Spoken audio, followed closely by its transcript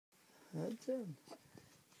And then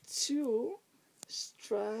 2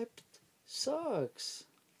 striped socks.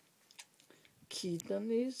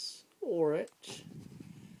 Kitten is orange.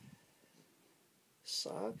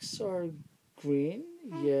 Socks are green,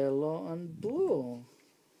 yellow, and blue.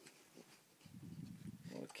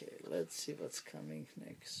 Okay, let's see what's coming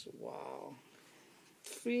next. Wow.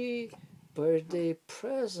 3 birthday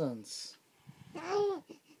presents.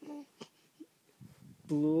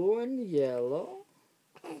 Blue and yellow,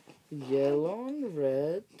 yellow and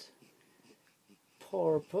red,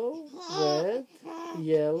 purple, red,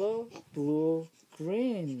 yellow, blue,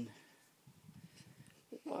 green.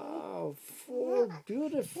 Wow, 4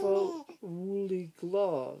 beautiful woolly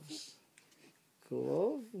gloves.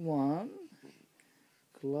 Glove 1,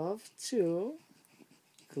 glove 2,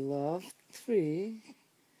 glove 3,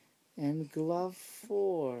 and glove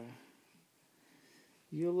 4.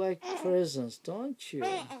 You like presents, don't you?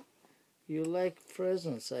 You like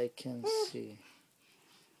presents, I can see.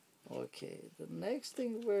 Okay, the next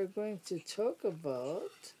thing we're going to talk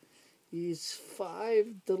about is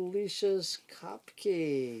 5 delicious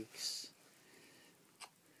cupcakes.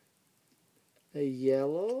 A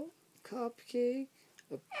yellow cupcake,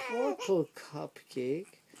 a purple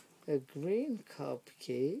cupcake, a green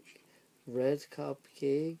cupcake, red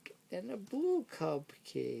cupcake, and a blue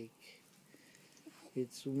cupcake.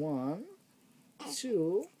 It's 1,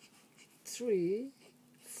 2, 3,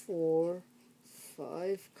 4,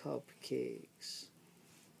 5 cupcakes.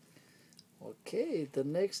 Okay, the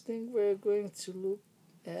next thing we're going to look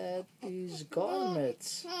at is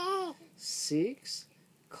garments. 6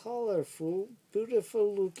 colorful,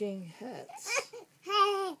 beautiful looking hats.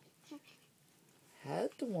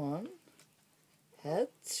 Hat 1, hat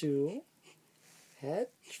 2,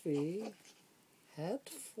 hat 3, hat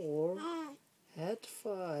 4, hat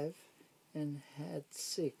 5, and hat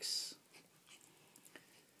 6.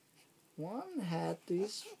 One hat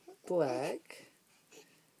is black.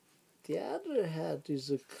 The other hat is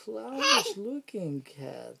a clownish looking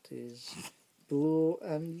hat. Is blue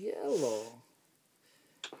and yellow.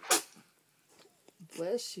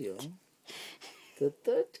 Bless you. The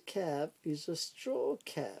third cap is a straw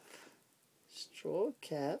cap. Straw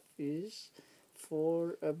cap is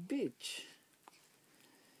for a beach.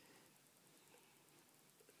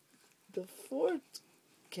 The fourth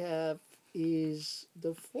hat is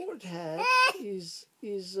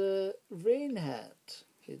a rain hat.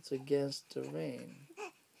 It's against the rain.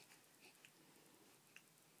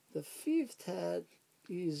 The fifth hat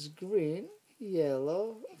is green,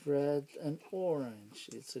 yellow, red, and orange.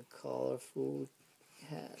 It's a colorful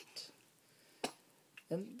hat.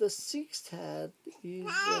 And the sixth hat is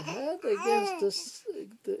a hat against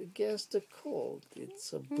the cold.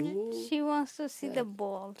 It's a blue. She wants to see hat. the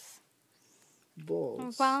balls.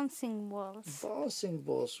 Balls. Bouncing balls. Bouncing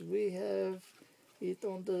balls. We have it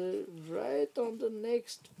on the right on the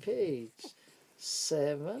next page.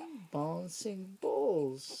 7 bouncing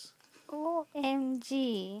balls.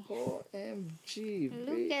 OMG. OMG.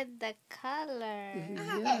 Look at the color.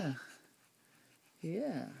 Yeah.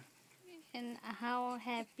 Yeah. And how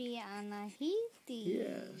happy Anahit is.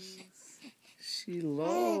 Yes. She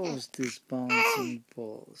loves these bouncing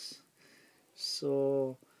balls.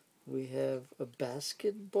 So we have a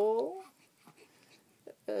basketball,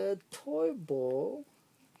 a toy ball,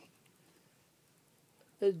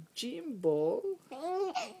 a gym ball,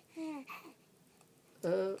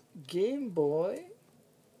 a Game Boy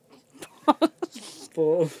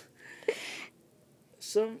ball,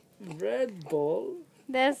 some red ball.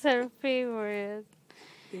 That's her favorite.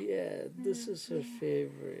 Yeah, this is her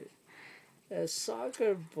favorite. A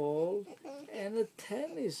soccer ball and a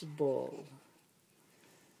tennis ball.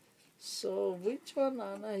 So which one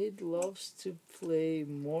Anahit loves to play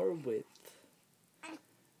more with?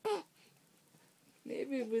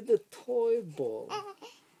 Maybe with the toy ball.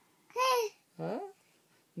 Huh?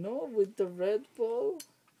 No, with the red ball?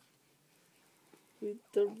 With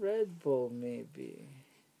the red ball maybe.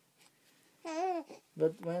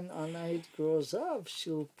 But when Anahit grows up,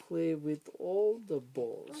 she'll play with all the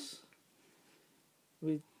balls.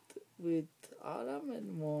 With Aram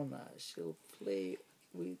and Mona, she'll play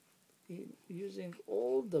with using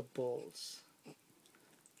all the balls.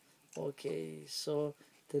 Okay, so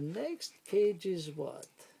the next page is what?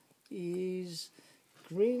 Is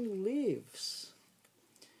green leaves.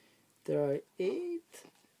 There are 8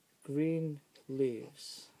 green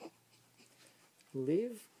leaves.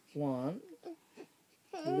 Leaf 1,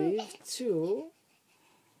 leaf 2,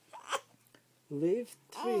 leaf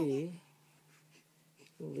 3,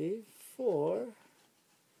 leaf 4,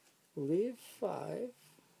 leaf 5,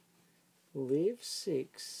 leaf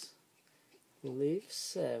 6, leave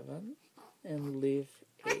 7, and leave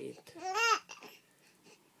 8.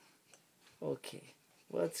 Okay,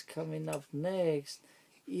 what's coming up next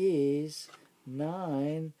is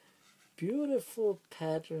 9 beautiful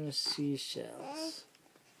pattern seashells.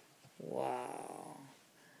 Wow.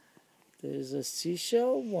 There's a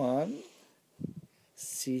seashell 1,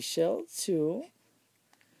 seashell 2,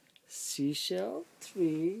 seashell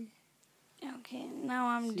 3, Okay, now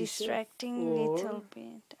I'm Seashell distracting 4. little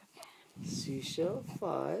bit. seashell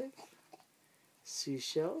 5,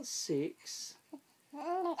 seashell 6,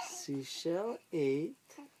 seashell 8,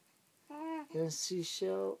 and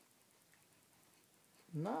seashell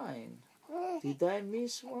 9. Did I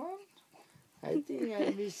miss one? I think I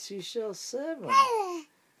missed seashell 7.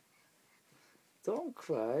 Don't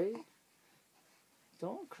cry.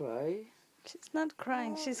 Don't cry. She's not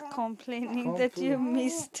crying, she's complaining that you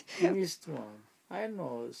missed. You missed one. I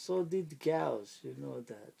know. So did Gauss. You know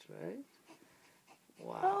that, right?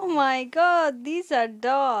 Wow. Oh my god, these are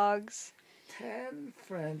dogs. 10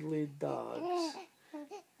 friendly dogs.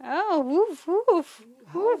 Oh, woof, woof.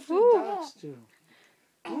 How Woof, do woof. dogs do?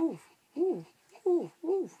 Woof, woof, woof,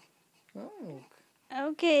 woof. Oh,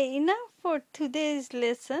 Okay, enough for today's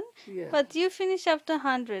lesson. yeah. But you finish after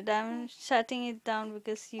 100. I'm shutting it down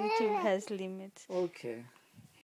because YouTube has limits. Okay.